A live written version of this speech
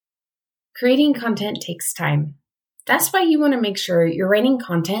Creating content takes time. That's why you want to make sure you're writing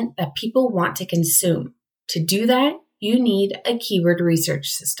content that people want to consume. To do that, you need a keyword research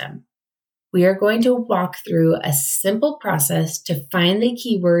system. We are going to walk through a simple process to find the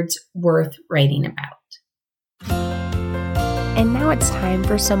keywords worth writing about. And now it's time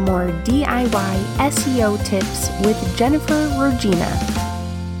for some more DIY SEO tips with Jennifer Regina.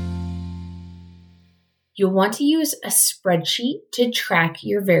 You'll want to use a spreadsheet to track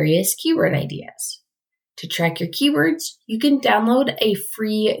your various keyword ideas. To track your keywords, you can download a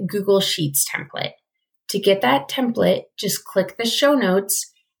free Google Sheets template. To get that template, just click the show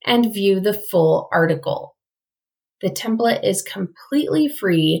notes and view the full article. The template is completely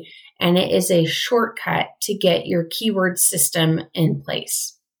free and it is a shortcut to get your keyword system in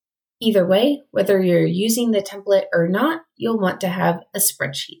place. Either way, whether you're using the template or not, you'll want to have a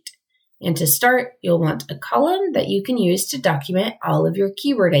spreadsheet. And to start, you'll want a column that you can use to document all of your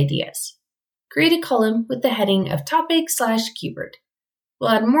keyword ideas. Create a column with the heading of topic/keyword.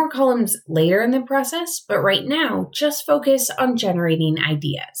 We'll add more columns later in the process, but right now, just focus on generating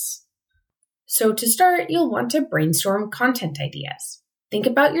ideas. So to start, you'll want to brainstorm content ideas. Think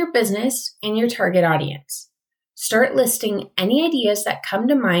about your business and your target audience. Start listing any ideas that come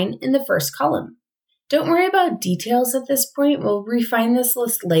to mind in the first column. Don't worry about details at this point. We'll refine this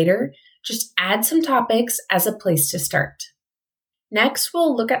list later. Just add some topics as a place to start. Next,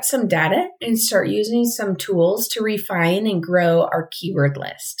 we'll look at some data and start using some tools to refine and grow our keyword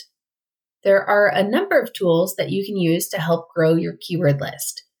list. There are a number of tools that you can use to help grow your keyword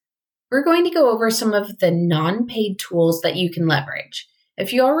list. We're going to go over some of the non-paid tools that you can leverage.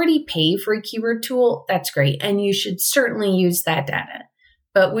 If you already pay for a keyword tool, that's great, and you should certainly use that data.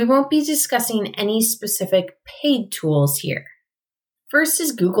 But we won't be discussing any specific paid tools here. First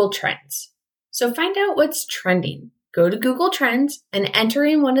is Google Trends. So find out what's trending. Go to Google Trends and enter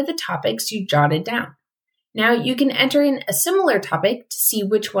in one of the topics you jotted down. Now you can enter in a similar topic to see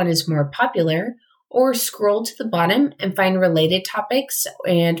which one is more popular, or scroll to the bottom and find related topics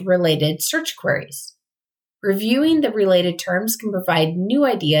and related search queries. Reviewing the related terms can provide new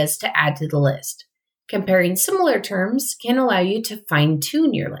ideas to add to the list. Comparing similar terms can allow you to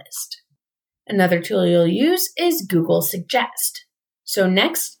fine-tune your list. Another tool you'll use is Google Suggest. So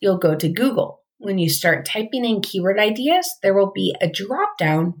next, you'll go to Google. When you start typing in keyword ideas, there will be a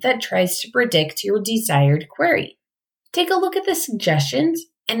drop-down that tries to predict your desired query. Take a look at the suggestions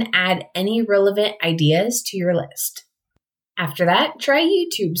and add any relevant ideas to your list. After that, try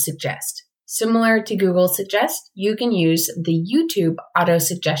YouTube Suggest. Similar to Google Suggest, you can use the YouTube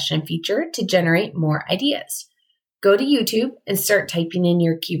auto-suggestion feature to generate more ideas. Go to YouTube and start typing in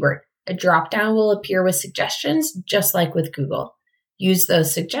your keyword. A drop-down will appear with suggestions, just like with Google. Use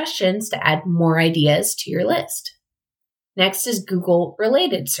those suggestions to add more ideas to your list. Next is Google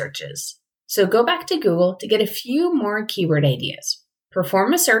related searches. So go back to Google to get a few more keyword ideas.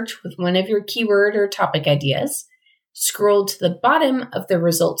 Perform a search with one of your keyword or topic ideas. Scroll to the bottom of the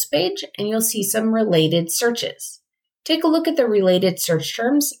results page and you'll see some related searches. Take a look at the related search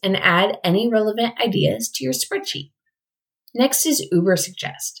terms and add any relevant ideas to your spreadsheet. Next is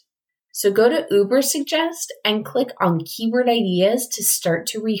Ubersuggest. So go to Ubersuggest and click on keyword ideas to start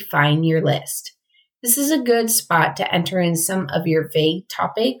to refine your list. This is a good spot to enter in some of your vague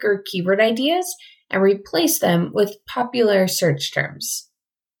topic or keyword ideas and replace them with popular search terms.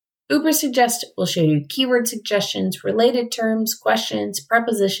 Ubersuggest will show you keyword suggestions, related terms, questions,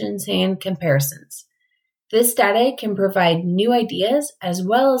 prepositions, and comparisons. This data can provide new ideas as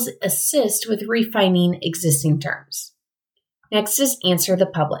well as assist with refining existing terms. Next is Answer the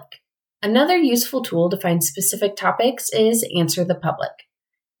Public. Another useful tool to find specific topics is Answer the Public.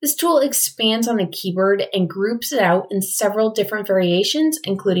 This tool expands on a keyword and groups it out in several different variations,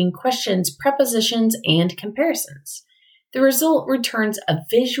 including questions, prepositions, and comparisons. The result returns a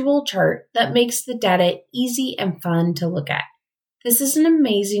visual chart that makes the data easy and fun to look at. This is an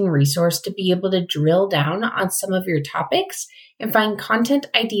amazing resource to be able to drill down on some of your topics and find content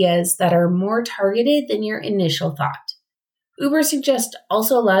ideas that are more targeted than your initial thought. Ubersuggest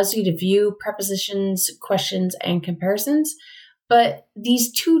also allows you to view prepositions, questions, and comparisons, but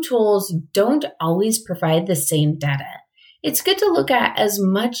these two tools don't always provide the same data. It's good to look at as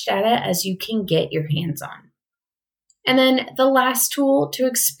much data as you can get your hands on. And then the last tool to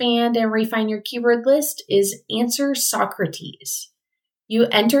expand and refine your keyword list is Answer Socrates. You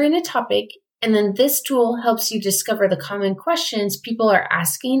enter in a topic, and then this tool helps you discover the common questions people are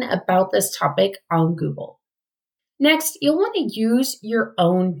asking about this topic on Google. Next, you'll want to use your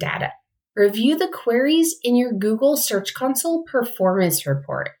own data. Review the queries in your Google Search Console performance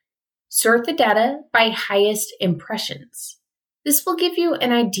report. Sort the data by highest impressions. This will give you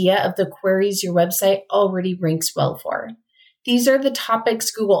an idea of the queries your website already ranks well for. These are the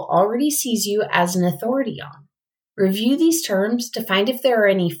topics Google already sees you as an authority on. Review these terms to find if there are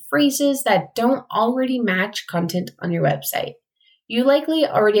any phrases that don't already match content on your website. You likely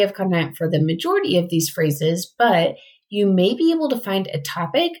already have content for the majority of these phrases, but you may be able to find a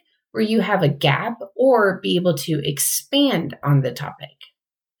topic where you have a gap or be able to expand on the topic.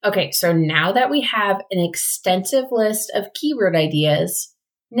 Okay, so now that we have an extensive list of keyword ideas,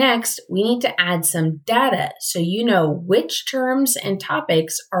 next we need to add some data so you know which terms and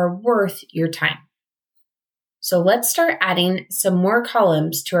topics are worth your time. So let's start adding some more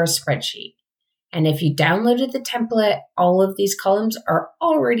columns to our spreadsheet. And if you downloaded the template, all of these columns are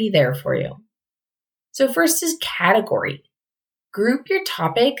already there for you. So first is category. Group your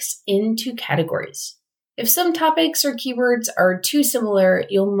topics into categories. If some topics or keywords are too similar,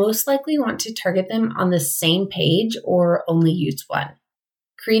 you'll most likely want to target them on the same page or only use one.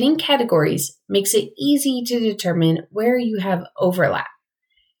 Creating categories makes it easy to determine where you have overlap.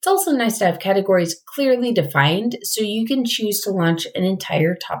 It's also nice to have categories clearly defined so you can choose to launch an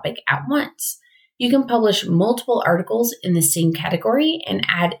entire topic at once. You can publish multiple articles in the same category and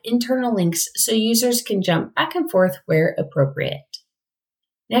add internal links so users can jump back and forth where appropriate.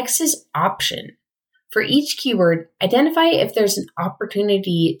 Next is option. For each keyword, identify if there's an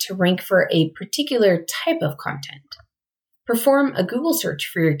opportunity to rank for a particular type of content. Perform a Google search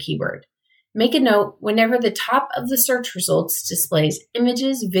for your keyword. Make a note whenever the top of the search results displays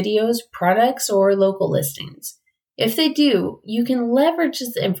images, videos, products, or local listings. If they do, you can leverage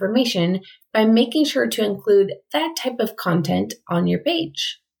this information by making sure to include that type of content on your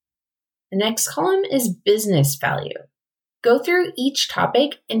page. The next column is business value. Go through each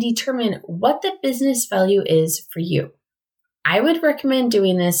topic and determine what the business value is for you. I would recommend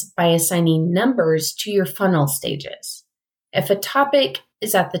doing this by assigning numbers to your funnel stages. If a topic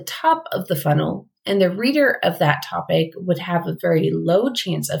is at the top of the funnel and the reader of that topic would have a very low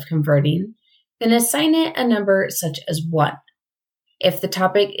chance of converting, then assign it a number such as 1. If the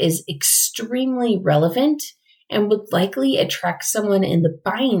topic is extremely relevant and would likely attract someone in the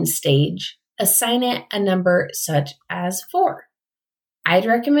buying stage, assign it a number such as 4. I'd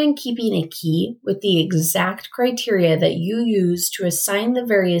recommend keeping a key with the exact criteria that you use to assign the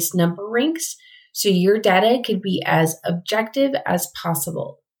various number ranks so your data could be as objective as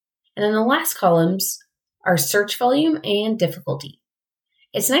possible. And then the last columns are search volume and difficulty.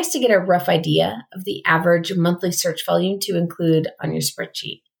 It's nice to get a rough idea of the average monthly search volume to include on your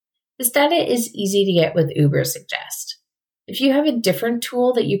spreadsheet. This data is easy to get with Ubersuggest. If you have a different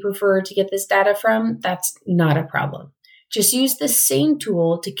tool that you prefer to get this data from, that's not a problem. Just use the same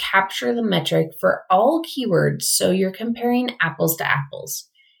tool to capture the metric for all keywords so you're comparing apples to apples.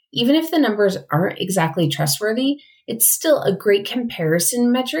 Even if the numbers aren't exactly trustworthy, it's still a great comparison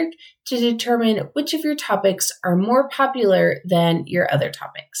metric to determine which of your topics are more popular than your other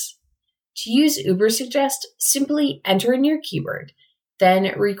topics. To use Ubersuggest, simply enter in your keyword,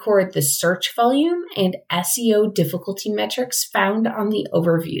 then record the search volume and SEO difficulty metrics found on the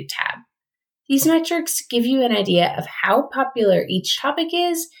Overview tab. These metrics give you an idea of how popular each topic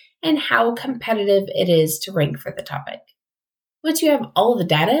is and how competitive it is to rank for the topic. Once you have all the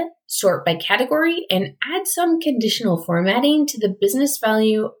data, sort by category and add some conditional formatting to the business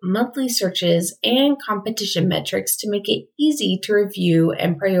value, monthly searches, and competition metrics to make it easy to review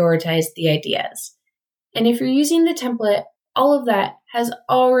and prioritize the ideas. And if you're using the template, all of that has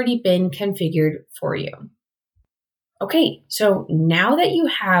already been configured for you. Okay, so now that you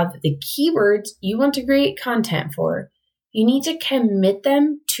have the keywords you want to create content for, you need to commit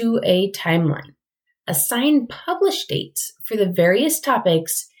them to a timeline. Assign publish dates for the various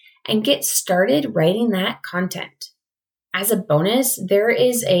topics and get started writing that content. As a bonus, there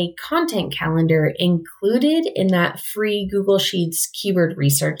is a content calendar included in that free Google Sheets keyword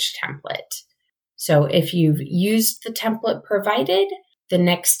research template. So if you've used the template provided, the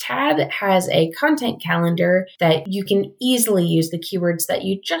next tab has a content calendar that you can easily use the keywords that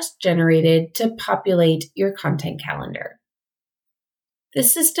you just generated to populate your content calendar. The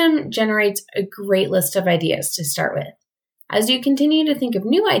system generates a great list of ideas to start with. As you continue to think of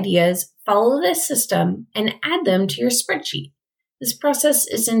new ideas, follow this system and add them to your spreadsheet. This process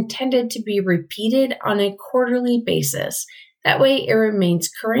is intended to be repeated on a quarterly basis. That way it remains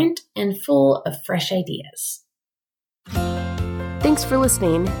current and full of fresh ideas. Thanks for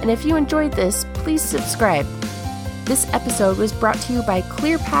listening, and if you enjoyed this, please subscribe. This episode was brought to you by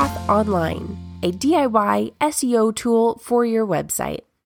ClearPath Online, a DIY SEO tool for your website.